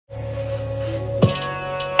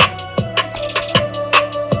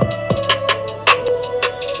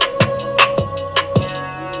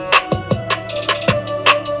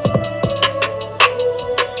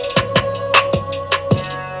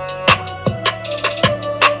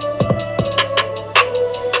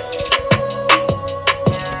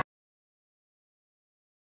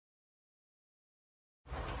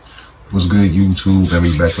What's good, YouTube? Got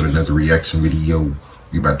me back with another reaction video.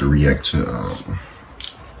 We about to react to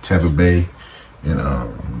Tampa Bay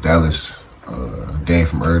and Dallas game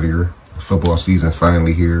from earlier. Football season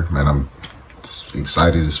finally here, man. I'm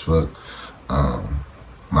excited as fuck. My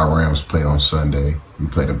Rams play on Sunday. We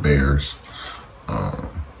play the Bears. Trying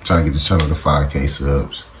to get this channel to 5K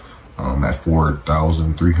subs. At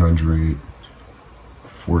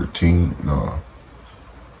 4,314. No,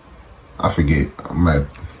 I forget. I'm at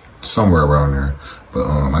somewhere around there. But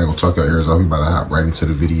I ain't gonna talk your ears off. We about to hop right into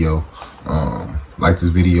the video. Like this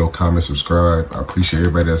video, comment, subscribe. I appreciate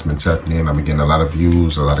everybody that's been tapping in. I've been getting a lot of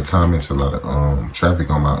views, a lot of comments, a lot of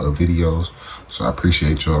traffic on my videos. So I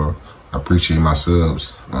appreciate y'all. I appreciate my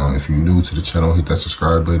subs. If you're new to the channel, hit that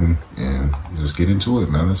subscribe button and let's get into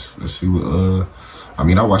it, man. Let's see what I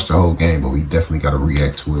mean, I watched the whole game, but we definitely got to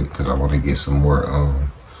react to it because I want to get some more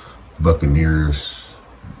Buccaneers,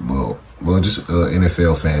 well, just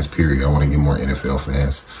NFL fans, period. I want to get more NFL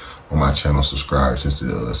fans on my channel subscribed since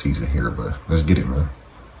the season here, but let's get it, man.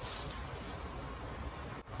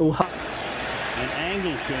 An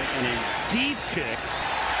angle kick and a deep kick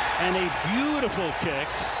and a beautiful kick,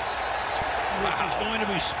 which is going to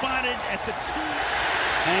be spotted at the 2.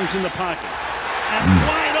 Hangs in the pocket. And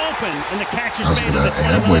wide open, and the catch is made at the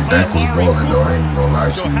 20. That boy Dak was balling, though. I ain't even gonna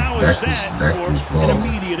lie to you. Dak was balling.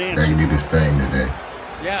 Dak did his thing today.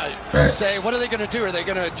 Yeah, say, what are they going to do? Are they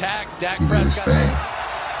going to attack Dak Prescott? He did his thing.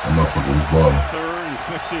 That motherfucker was balling. 3rd and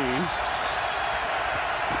 15.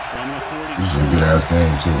 From the 40. This is a good-ass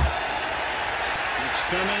game, too. It's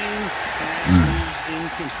coming.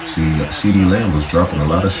 CD Lamb was dropping a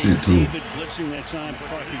lot of shit, too. Blitzing that time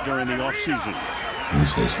during the offseason. Let me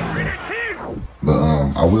say something. But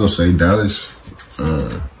I will say, Dallas,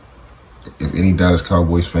 if any Dallas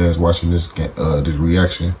Cowboys fans watching this this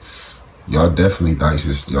reaction, y'all definitely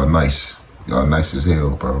nice. Y'all nice. Y'all nice as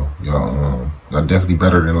hell, bro. Y'all definitely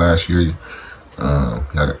better than last year.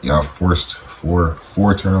 Y'all forced four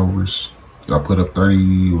turnovers. Y'all put up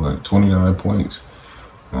 29 points.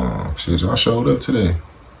 Shit, y'all showed up today.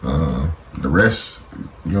 The refs,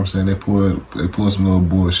 you know what I'm saying? They pulled some little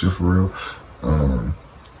bullshit for real.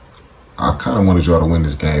 I kind of wanted y'all to win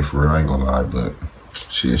this game for real. I ain't gonna lie, but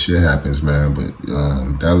shit happens, man. But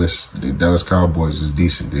the Dallas Cowboys is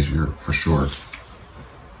decent this year for sure.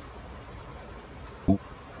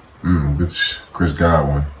 Good Chris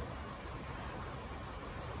Godwin.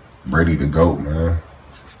 Brady the GOAT, man.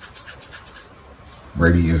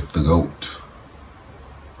 Brady is the GOAT.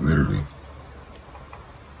 Literally.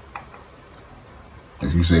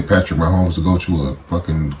 If you say Patrick Mahomes the GOAT, you a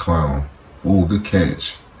fucking clown. Oh, good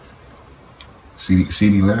catch.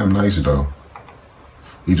 CD Lamb, nice though.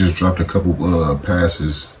 He just dropped a couple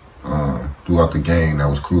passes throughout the game that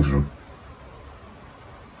was crucial.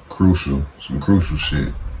 Some crucial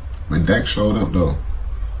shit. But Dak showed up though.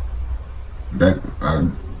 Dak,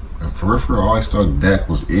 for real, I always thought Dak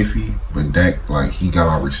was iffy, but Dak, like, he got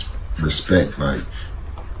my respect. Like,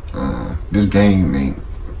 this game ain't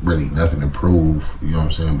really nothing to prove, you know what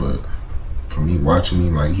I'm saying? But for me watching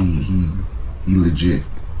him, like, he legit.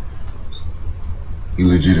 He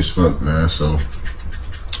legit as fuck, man. So,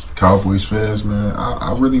 Cowboys fans, man,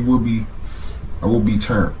 I really would be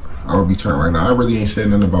turned. I would be turned right now. I really ain't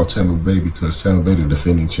saying nothing about Tampa Bay because Tampa Bay the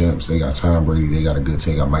defending champs. They got Tom Brady. They got a good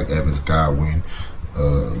team. Got Mike Evans, Godwin,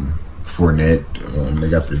 Fournette. They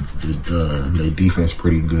got their defense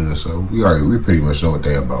pretty good. So we pretty much know what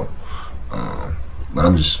they about. But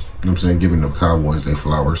I'm just, you know what I'm saying, giving the Cowboys their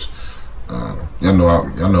flowers. Y'all know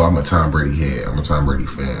I'm a Tom Brady head. I'm a Tom Brady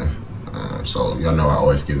fan. So y'all know I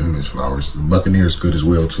always give him his flowers. The Buccaneers good as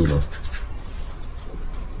well too, though.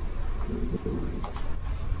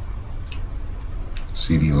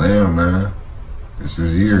 CD Lamb, man, this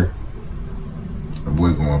is year. That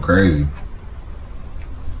boy going crazy.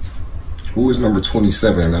 Who is number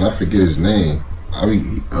 27, man? I forget his name. I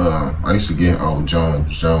used to get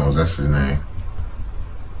Jones. That's his name.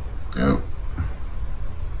 Yep.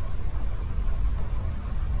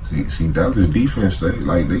 See, Dallas defense, they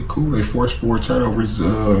cool. They forced 4 turnovers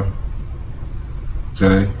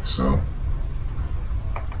today, so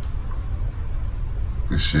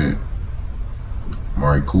good shit.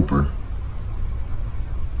 Amari Cooper.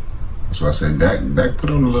 That's why I said Dak put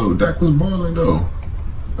on a little. Dak was balling though.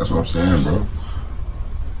 That's what I'm saying, bro.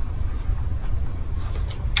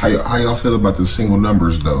 How y'all feel about the single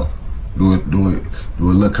numbers though? Do it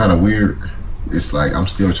look kind of weird? It's like I'm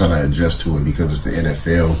still trying to adjust to it because it's the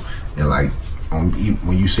NFL, and like when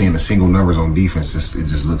you seeing the single numbers on defense, it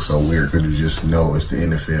just looks so weird because you just know it's the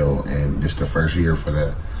NFL and it's the first year for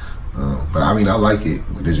that. But I mean, I like it,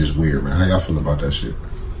 but it's just weird, man. How y'all feel about that shit?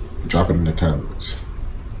 Drop it in the comments.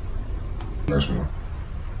 First one.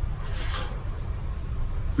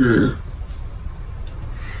 Yeah.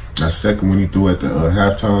 That second one he threw at the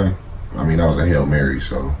halftime, I mean, that was a Hail Mary,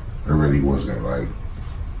 so it really wasn't like.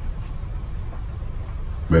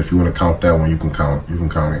 But if you want to count that one, you can count it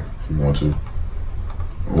if you want to.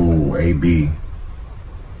 Oh, AB.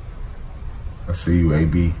 I see you,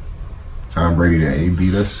 AB. Tom Brady to AB,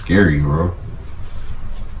 that's scary, bro.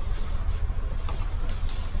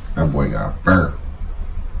 That boy got burnt.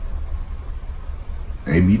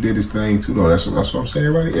 AB did his thing too, though. That's what I'm saying.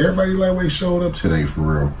 Everybody lightweight showed up today, for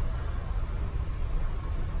real.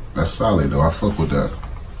 That's solid, though. I fuck with that.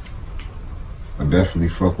 I definitely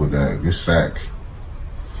fuck with that. Good sack.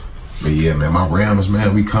 But yeah, man, my Rams,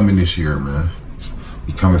 man, we coming this year, man.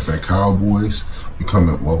 We coming for the Cowboys. We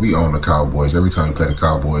coming. Well, we own the Cowboys. Every time we play the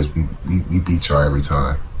Cowboys, we beat y'all every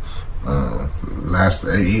time.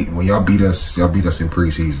 When y'all beat us in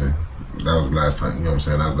preseason. That was the last time. You know what I'm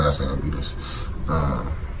saying? That was the last time y'all beat us.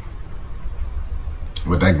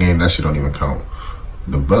 But that game, that shit don't even count.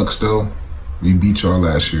 The Bucks, though, we beat y'all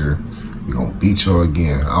last year. We gonna beat y'all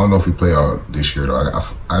again. I don't know if we play y'all this year, though.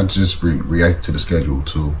 I just react to the schedule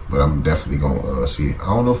too, but I'm definitely gonna see it. I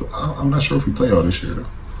don't know. I'm not sure if we play y'all this year, though.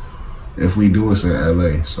 If we do, it's in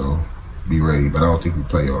LA, so be ready. But I don't think we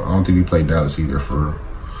play y'all. I don't think we play Dallas either, for real.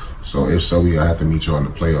 So if so, I have to meet y'all in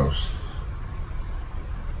the playoffs.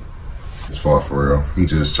 It's far for real. He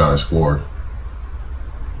just trying to score.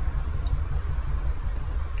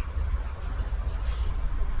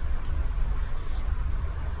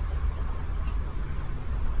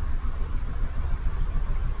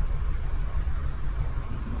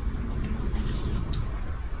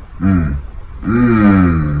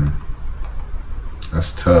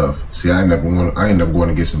 That's tough. See, I end up going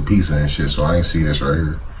to get some pizza and shit, so I ain't see this right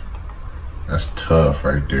here. That's tough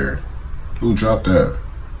right there. Who dropped that?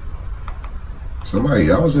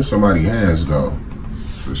 Somebody. I was in somebody's hands, though.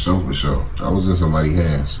 For sure. I was in somebody's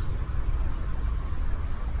hands.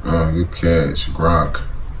 Good catch. Gronk.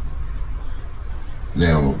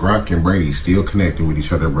 Now, Gronk and Brady still connected with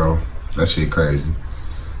each other, bro. That shit crazy.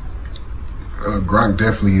 Gronk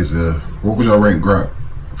definitely is a. What would y'all rank Gronk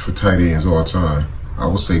for tight ends all time? I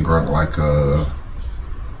would say Gronk like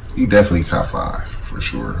he definitely top 5 for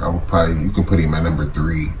sure. I would probably, you can put him at number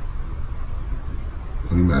 3.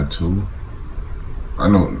 Put him at 2. I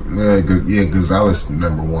know, yeah, Gonzalez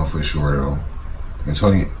number 1 for sure though. And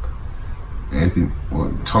Tony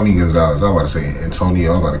Gonzalez. I was about to say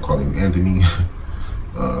Antonio. I was about to call him Anthony.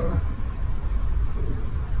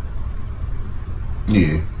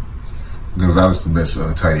 Yeah. Gonzalez the best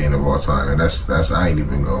tight end of all time, and that's I ain't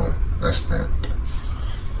even going. That's that.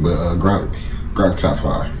 But Gronk top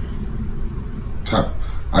 5.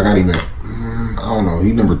 I got him at I don't know.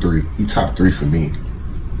 He number 3. He top 3 for me.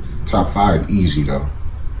 Top 5 easy though.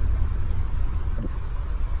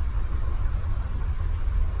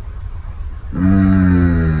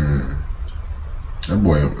 That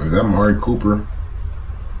boy, is that Amari Cooper?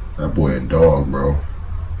 That boy a dog, bro.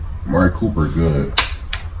 Amari Cooper good.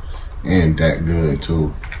 And Dak good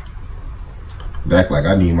too. Dak like,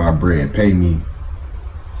 I need my bread, pay me.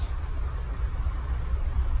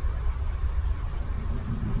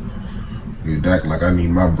 Yeah, Dak like, I need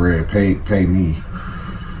my bread, pay me.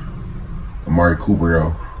 Amari Cooper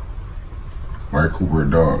though. Amari Cooper a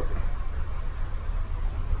dog.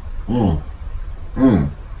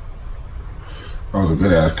 That was a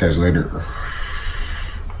good ass catch later.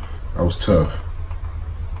 That was tough.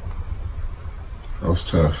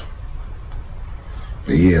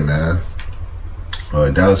 But yeah, man.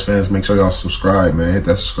 Dallas fans, make sure y'all subscribe, man. Hit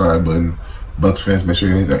that subscribe button. Bucks fans, make sure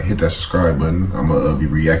you hit that subscribe button. I'm gonna be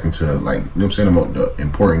reacting to, like, you know what I'm saying, about the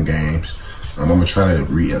important games. I'm gonna try to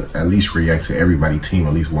at least react to everybody team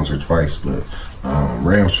at least once or twice. But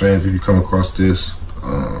Rams fans, if you come across this,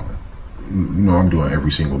 you know I'm doing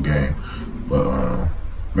every single game. But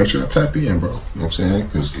make sure I tap in, bro. You know what I'm saying?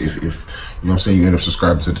 Because if you know what I'm saying, you end up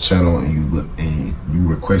subscribing to the channel and you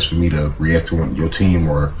request for me to react to your team,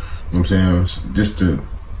 or you know what I'm saying,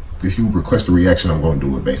 if you request a reaction, I'm gonna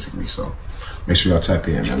do it basically. So make sure y'all tap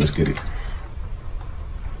in, man. Let's get it.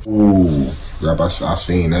 Ooh, I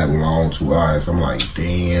seen that with my own 2 eyes. I'm like,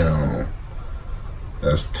 damn,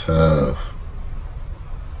 that's tough.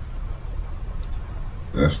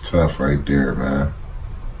 That's tough right there, man.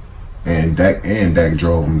 And Dak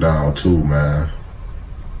drove him down too, man.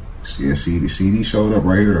 See, CD showed up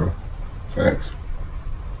right here though. Facts.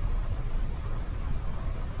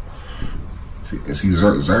 See,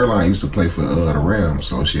 Zerline used to play for the Rams,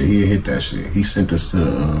 so shit, he hit that shit. He sent us to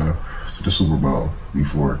the Super Bowl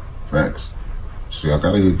before. Facts. So y'all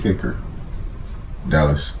got a good kicker.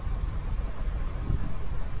 Dallas.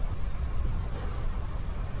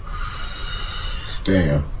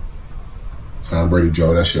 Damn. Tom Brady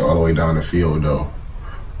drove that shit all the way down the field though,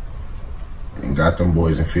 and got them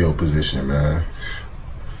boys in field position, man.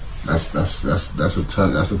 That's a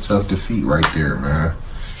tough defeat right there, man.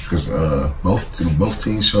 Because both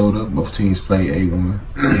teams showed up, both teams played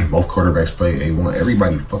A1, both quarterbacks played A1.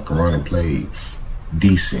 Everybody fucked around and played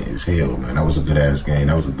decent as hell, man. That was a good ass game.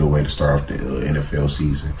 That was a good way to start off the NFL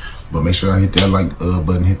season. But make sure I hit that like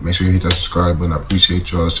button. Make sure you hit that subscribe button. I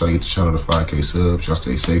appreciate y'all. Let's try to get the channel to 5K subs. Y'all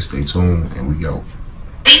stay safe, stay tuned, and we out.